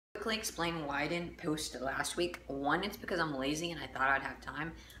Quickly explain why I didn't post last week. One, it's because I'm lazy and I thought I'd have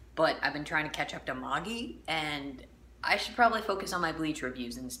time, but I've been trying to catch up to Manga, and I should probably focus on my Bleach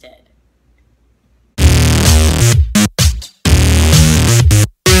reviews instead.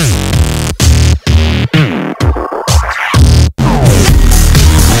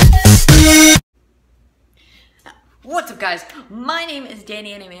 What's up, guys? My name is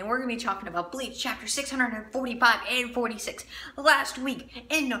Danny Anime, and we're going to be talking about Bleach chapter 645 and 46. Last week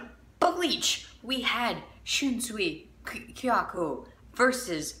in Bleach, we had Shunsui Kyoko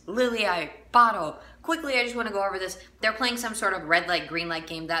versus Lily Bottle. Quickly, I just want to go over this. They're playing some sort of red light, green light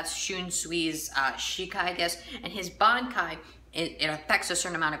game. That's Shunsui's Shikai, I guess, and his Bankai. It affects a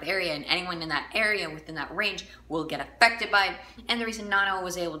certain amount of area, and anyone in that area within that range will get affected by it. And the reason Nano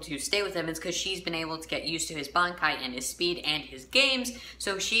was able to stay with him is because she's been able to get used to his Bankai and his speed and his games.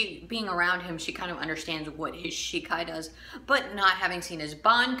 So she, being around him, she kind of understands what his Shikai does. But not having seen his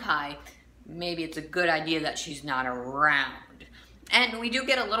Bankai, maybe it's a good idea that she's not around. And we do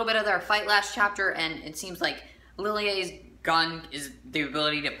get a little bit of their fight last chapter, and it seems like Lilie's gun is the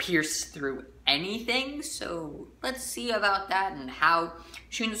ability to pierce through anything, so let's see about that and how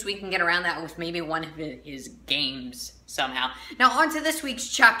Shunsui can get around that with maybe one of his games somehow. Now on to this week's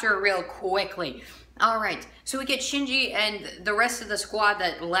chapter real quickly. Alright, so we get Shinji and the rest of the squad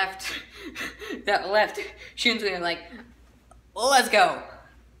that left Shunsui and like, let's go.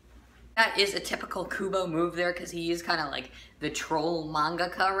 That is a typical Kubo move there, because he is kind of like the troll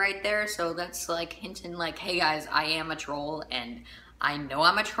mangaka right there, so that's like hinting like, hey guys, I am a troll and I know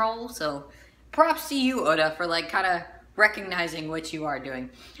I'm a troll, so props to you, Oda, for like kind of recognizing what you are doing.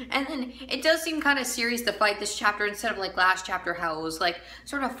 And then it does seem kind of serious to fight this chapter instead of like last chapter how it was like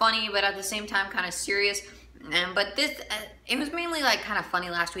sort of funny but at the same time kind of serious. But this, it was mainly like kind of funny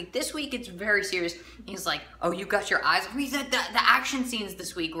last week. This week it's very serious. He's like, oh, you got your eyes. I mean, the action scenes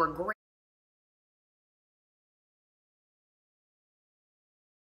this week were great.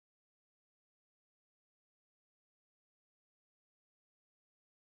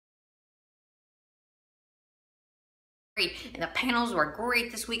 And the panels were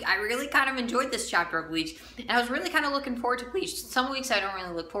great this week. I really kind of enjoyed this chapter of Bleach, and I was really kind of looking forward to Bleach. Some weeks I don't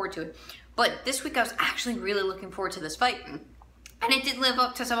really look forward to it, but this week I was actually really looking forward to this fight, and it did live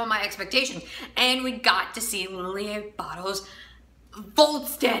up to some of my expectations. And we got to see Lily Bottle's vault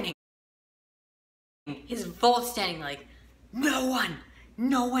standing. His vault standing like, no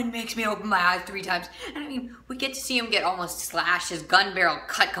one makes me open my eyes 3 times. And I mean, we get to see him get almost slashed, his gun barrel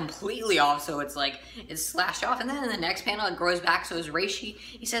cut completely off, so it's like, it's slashed off. And then in the next panel, it grows back, so his Reishi,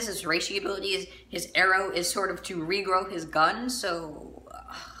 he says his Reishi ability is, his arrow is sort of to regrow his gun, so,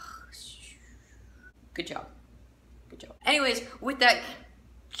 good job. Good job. Anyways, with that,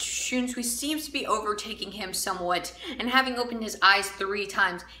 Shunsui seems to be overtaking him somewhat, and having opened his eyes 3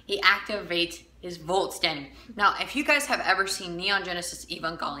 times, he activates his vault standing. Now, if you guys have ever seen Neon Genesis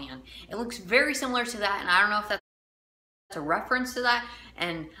Evangelion, it looks very similar to that, and I don't know if that's a reference to that,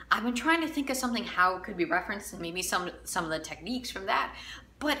 and I've been trying to think of something how it could be referenced, and maybe some of the techniques from that,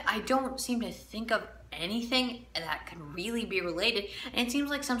 but I don't seem to think of anything that could really be related, and it seems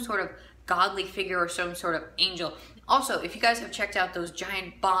like some sort of godly figure or some sort of angel. Also, if you guys have checked out those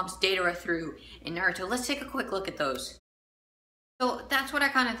giant bombs Deidara threw in Naruto, let's take a quick look at those. So that's what I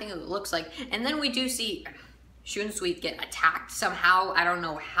kind of think it looks like. And then we do see Shunsui get attacked somehow. I don't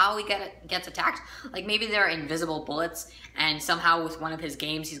know how he gets attacked. Like maybe they're invisible bullets, and somehow with one of his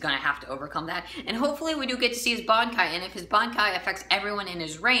games he's going to have to overcome that. And hopefully we do get to see his Bankai, and if his Bankai affects everyone in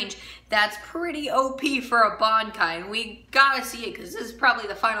his range, that's pretty OP for a Bankai. And we gotta see it, because this is probably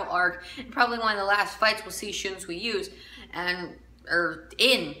the final arc, and probably one of the last fights we'll see Shunsui use, and or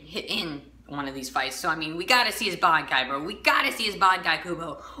in one of these fights. So I mean, we gotta see his Bankai, bro. We gotta see his Bankai,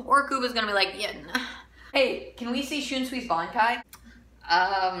 Kubo. Or Kubo's gonna be like, yeah, hey, can we see Shunsui's Bankai?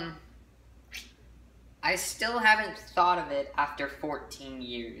 I still haven't thought of it after 14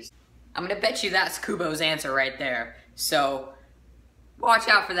 years. I'm gonna bet you that's Kubo's answer right there. So watch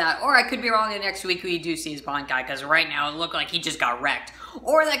out for that. Or I could be wrong, and next week we do see his Bankai, because right now it looked like he just got wrecked.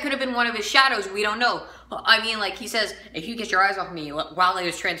 Or that could have been one of his shadows, we don't know. I mean, like he says, if you get your eyes off me, while he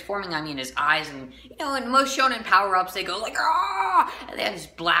was transforming, I mean his eyes, and you know, in most shonen power-ups, they go like, ah, and they have this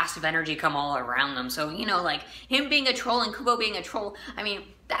blast of energy come all around them. So, you know, like, him being a troll and Kubo being a troll, I mean,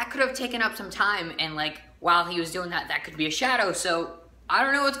 that could have taken up some time, and like, while he was doing that, that could be a shadow, so I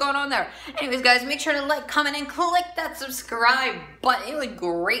don't know what's going on there. Anyways, guys, make sure to like, comment, and click that subscribe button. It would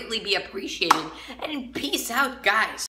greatly be appreciated. And peace out, guys.